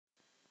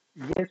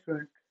Yes,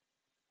 friend.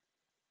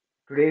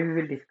 Today we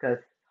will discuss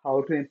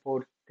how to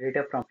import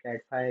data from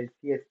flat file,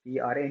 CSV,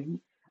 or any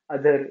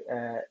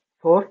other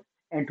source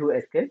into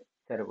SQL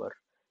Server.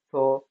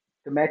 So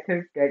the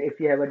method that if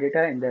you have a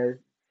data in the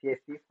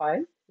CSV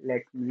file,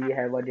 like we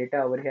have a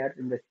data over here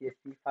in the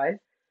CSV file.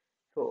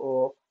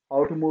 So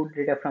how to move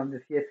data from the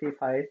CSV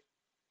file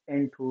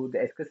into the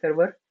SQL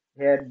Server.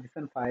 Here, this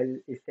one file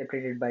is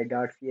separated by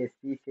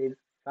 .csv. Save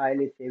file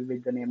is saved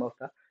with the name of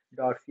the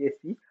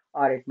 .csv,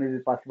 or it may be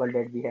possible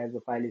that we have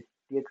the file is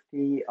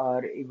txt,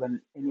 or even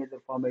any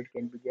other format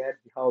can be there.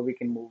 How we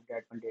can move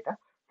that one data.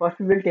 First,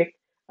 we will take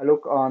a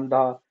look on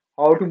the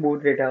how to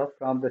move data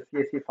from the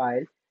CSV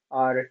file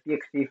or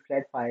txt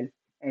flat file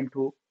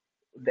into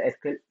the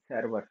SQL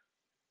Server.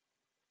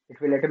 It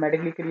will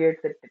automatically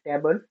create the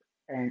tables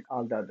and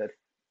all the others.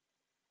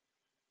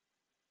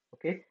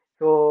 Okay,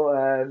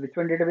 so which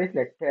one database?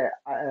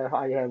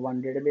 I have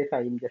one database.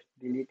 I am just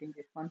deleting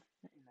this one.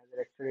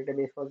 Another extra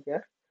database was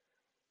there.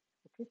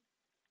 Okay,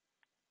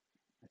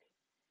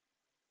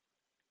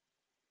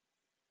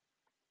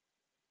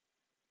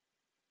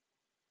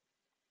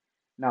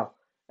 now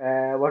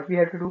what we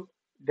have to do,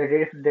 the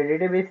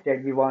database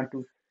that we want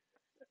to,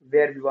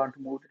 where we want to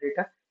move the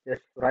data,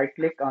 just right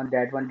click on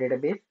that one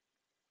database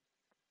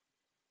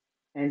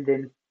and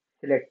then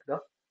select the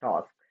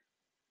task.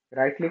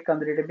 Right click on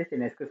the database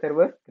in SQL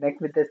Server, connect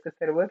with the SQL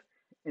Server.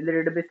 In the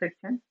database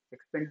section,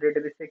 expand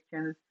database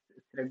section,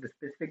 select the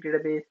specific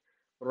database,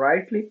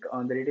 right click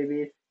on the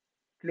database,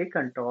 click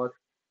on task,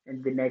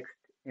 and the next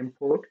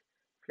import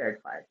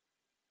flat file.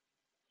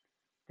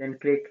 Then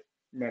click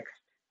next.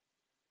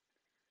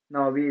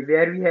 Now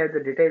where we have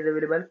the data is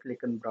available, click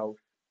on browse.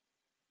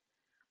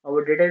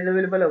 Our data is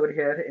available over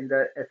here in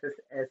the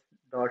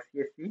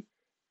sss.csv.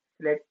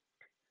 Select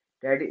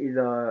that is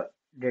a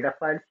data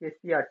file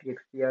csv or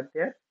txt are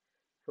there.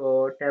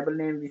 So table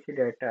name we see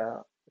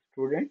that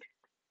student,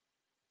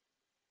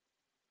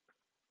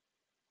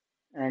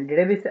 and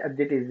database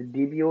object is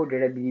DBO,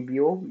 data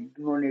DBO. We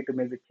do not need to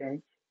make the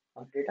change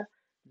of data.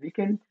 We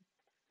can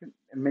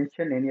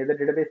mention any other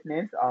database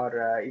names,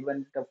 or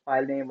even the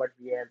file name, what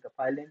we have the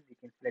file name, we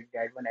can select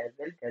that one as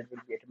well. That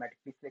will be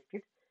automatically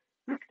selected.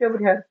 Click over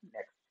here,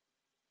 next.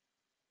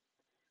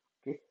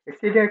 Okay, it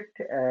says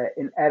that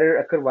an error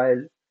occur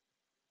while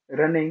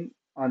running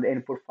on the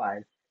input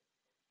file.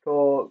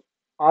 So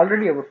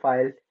already our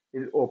file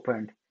is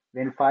opened.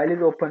 When file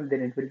is opened,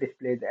 then it will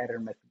display the error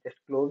message. Just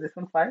close this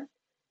one file,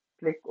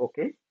 click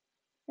OK,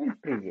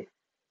 and previous.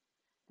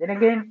 Then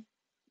again,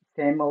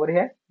 same over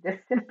here. Just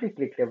simply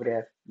click over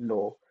here.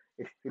 No.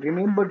 It's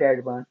remember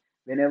that one.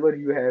 Whenever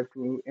you have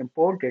to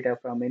import data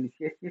from any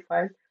CSV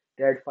file,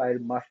 that file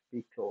must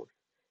be closed.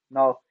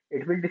 Now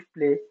it will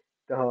display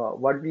the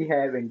what we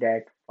have in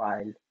that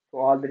file. So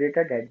all the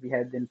data that we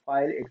have in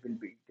file, it will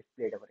be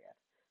displayed over here.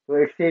 So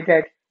it says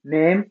that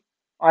name,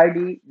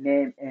 ID,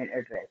 name, and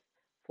address.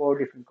 Four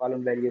different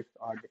column values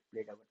are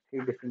displayed over.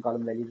 Three different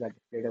column values are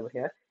displayed over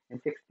here,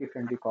 and six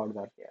different records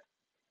are there.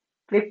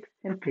 Click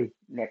simply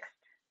next.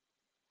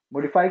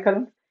 Modify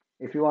column.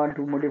 If you want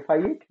to modify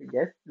it,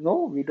 yes,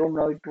 no, we don't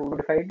know it to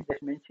modify it.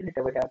 Just mention it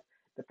over here.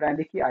 The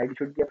primary key ID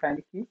should be a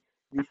primary key.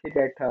 We say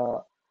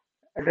that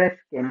address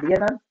can be a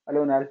null,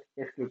 alone null.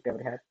 Just click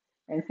over here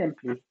and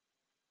simply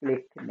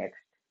click next.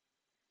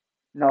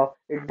 Now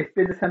it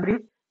displays the summary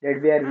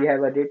that where we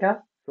have a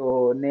data.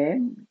 So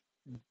name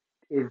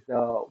is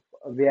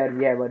where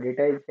we have a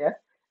data is here.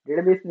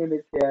 Database name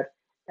is here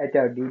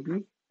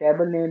HRDB.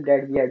 Table name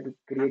that we are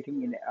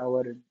creating in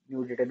our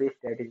new database,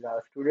 that is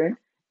our student,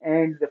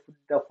 and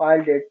the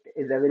file that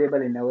is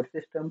available in our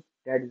system,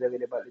 that is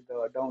available in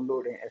the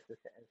download in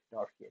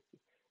sss.csv.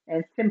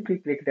 And simply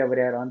click over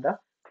here on the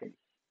finish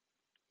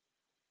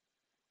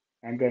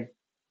and then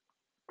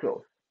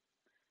close.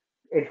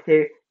 It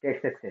says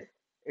that success.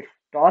 Its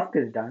task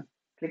is done.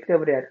 Click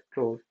over here,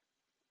 close.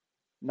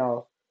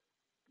 Now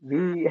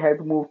we have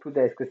to move to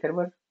the SQL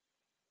Server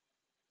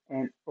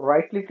and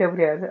right click over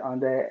here on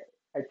the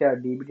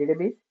HRDB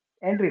database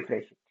and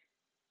refresh it.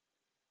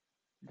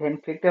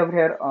 Then click over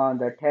here on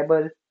the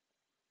table.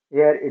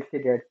 Here it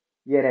says that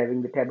we are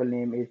having the table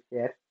name is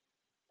here,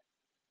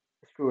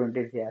 student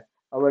is here.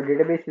 Our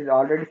database is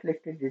already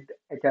selected with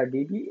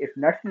HRDB. If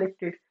not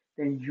selected,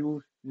 then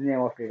use name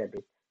of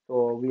database.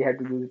 So we have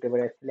to use it over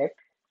here, select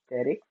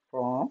static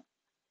from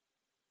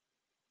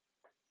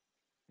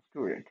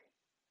student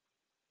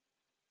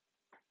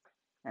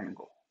and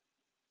go.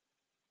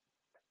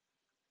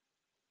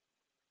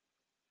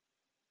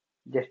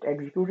 Just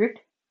execute it.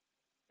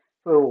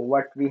 So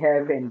what we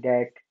have in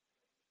that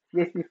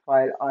CSV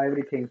file,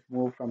 everything's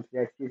moved from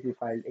that CSV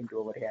file into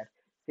over here.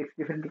 Six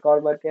different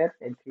record were there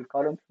and three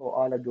columns. So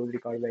all of those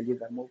record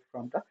values are moved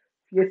from the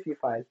CSV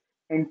file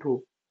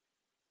into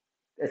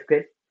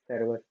SQL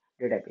Server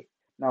database.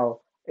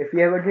 Now, if you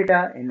have a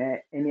data in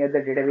any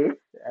other database,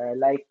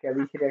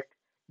 we see that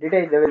data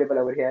is available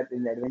over here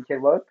in the adventure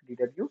work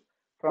DW.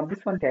 From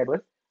this one table,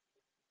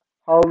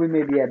 how we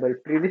may be able.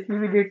 Previously,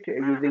 we did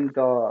using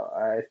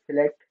the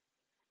select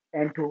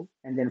and to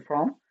and then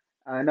from.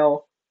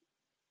 Now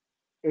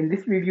In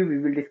this video, we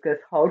will discuss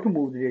how to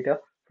move the data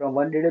from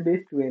one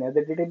database to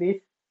another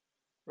database,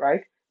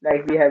 right?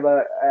 Like we have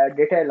a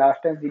data last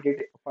time we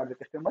did for the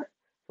customer.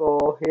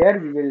 So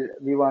here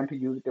we want to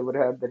use it over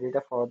here the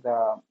data for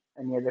the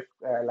any other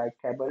like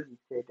table. We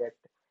say that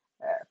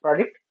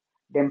product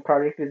dem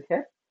product is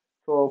here.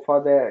 So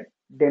for the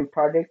dem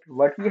product,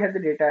 what we have the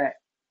data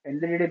in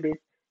the database,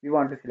 we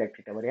want to select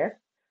it over here.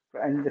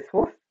 And the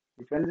source,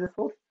 which one is the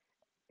source?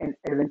 In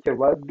adventure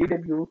work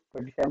DW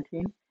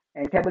 2017,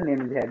 and table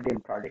name is here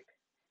dem product.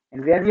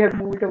 And where we have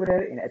moved it over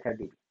here in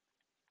HRDB.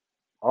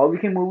 How we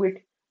can move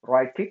it?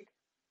 Right click,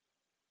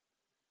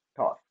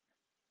 toss,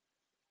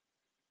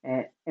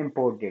 and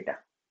import data.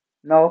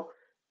 Now,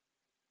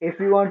 if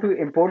we want to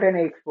import and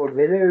export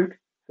wizard,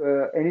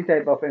 so any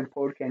type of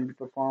import can be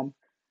performed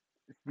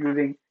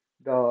using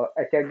the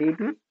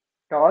HRDB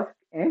task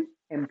and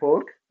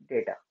import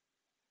data.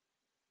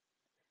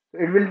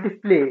 So it will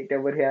display it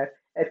over here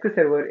SQL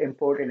Server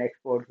import and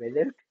export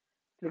wizard.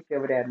 Click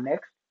over here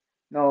next.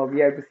 Now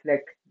we have to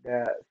select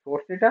the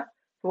source data.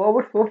 So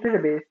our source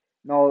database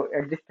now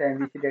at this time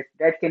we see that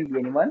that can be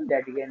anyone,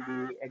 that can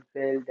be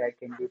Excel, that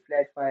can be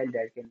flat file,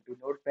 that can be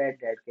Notepad,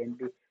 that can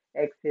be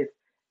Access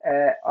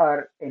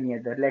or any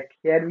other. Like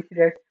here we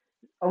see that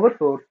our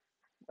source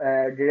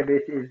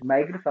database is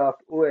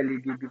Microsoft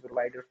OLEDB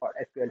provider for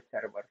SQL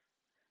Server.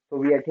 So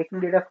we are taking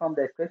data from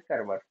the SQL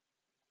Server,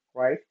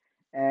 right?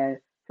 And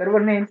server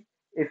names,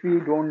 if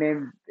we don't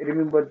name,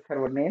 remember the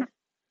server name,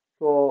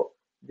 so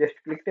just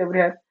click over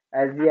here.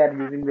 As we are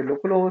using the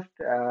localhost,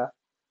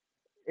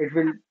 it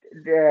will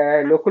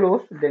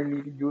localhost. Then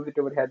we can use it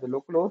over here the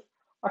localhost,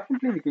 or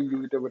simply we can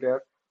use it over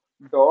here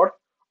dot,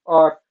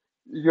 or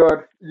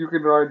you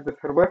can write the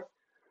server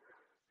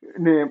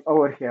name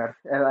over here.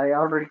 I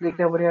already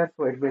clicked over here,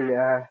 so it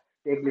will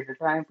take little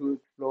time to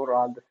explore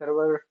all the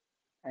server,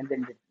 and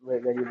then where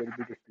you will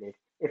be displayed.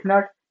 If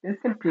not, then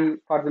simply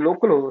for the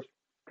localhost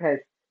press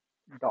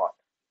dot.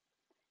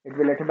 It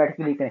will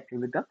automatically connect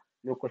you with the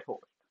local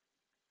host.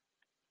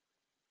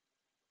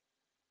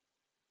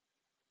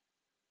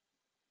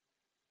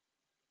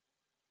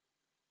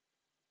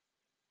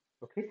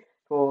 Okay,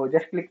 so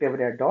just click over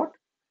here dot.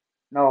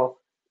 Now,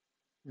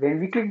 when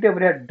we click over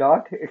here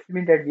dot, it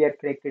means that we are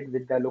connected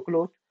with the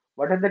localhost.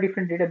 What are the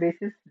different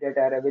databases that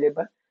are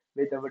available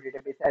with our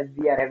database? As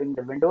we are having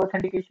the window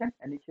authentication,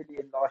 initially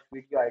in last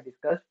video I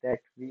discussed that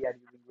we are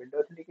using window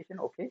authentication.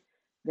 Okay,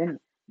 then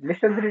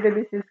list of the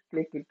databases,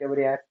 click it over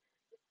here.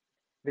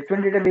 Which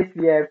one database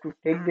we have to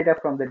take data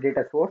from the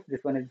data source? This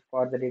one is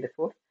for the data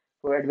source.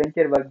 So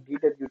adventure work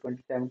DW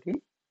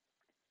 2017.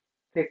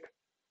 Click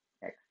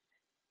next.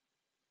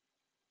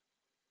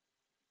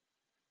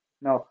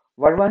 Now,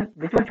 which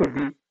one should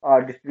be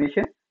our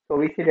destination? So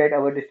we see that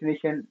our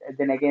destination,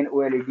 then again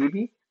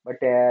OLEDB,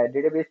 but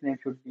database name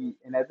should be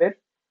another.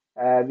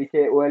 We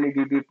say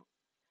OLEDB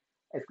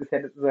SQL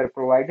Server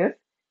provider,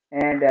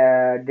 and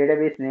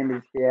database name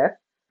is here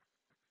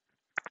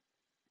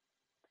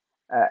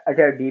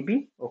Azure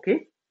DB.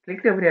 Okay,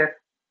 click over here.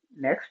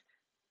 Next.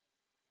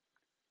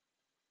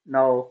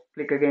 Now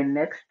click again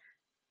next.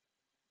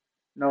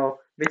 Now,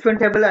 which one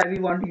table are we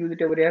want to use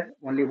it over here?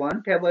 Only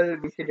one table.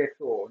 We say that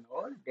so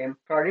no dem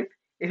product.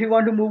 If you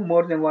want to move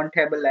more than one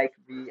table, like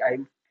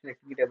I'm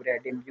selecting it over here,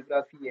 dem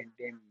geography and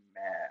dem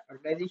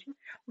organization.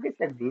 Okay, it's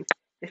like this.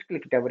 Just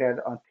click it over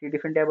here on three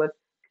different tables.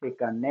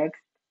 Click on next.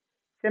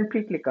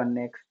 Simply click on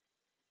next,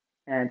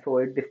 and so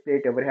it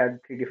displayed over here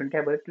three different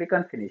tables. Click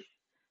on finish.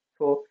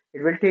 So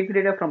it will take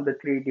data from the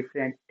three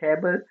different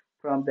tables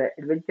from the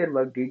adventure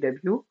work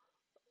DW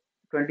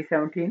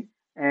 2017,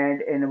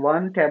 and in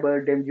one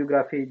table dem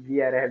geography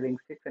we are having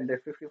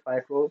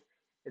 655 rows.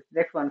 It's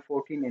next one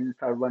 14, and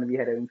third one we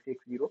are having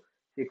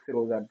 606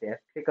 rows are there.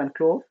 Click on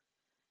close.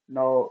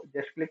 Now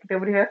just click it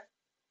over here,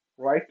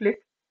 right click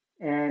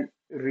and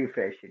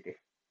refresh it.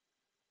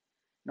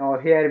 Now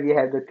here we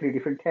have the three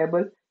different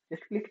tables.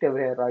 Just click it over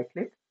here, right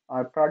click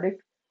on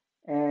product,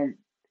 and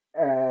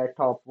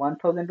top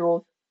 1000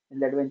 rows in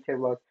the adventure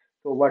work.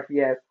 So what we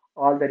have,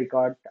 all the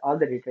records, all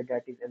the data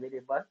that is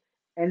available,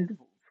 and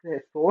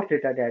the source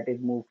data that is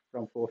moved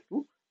from source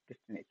to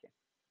destination.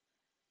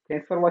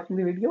 Thanks for watching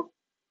the video.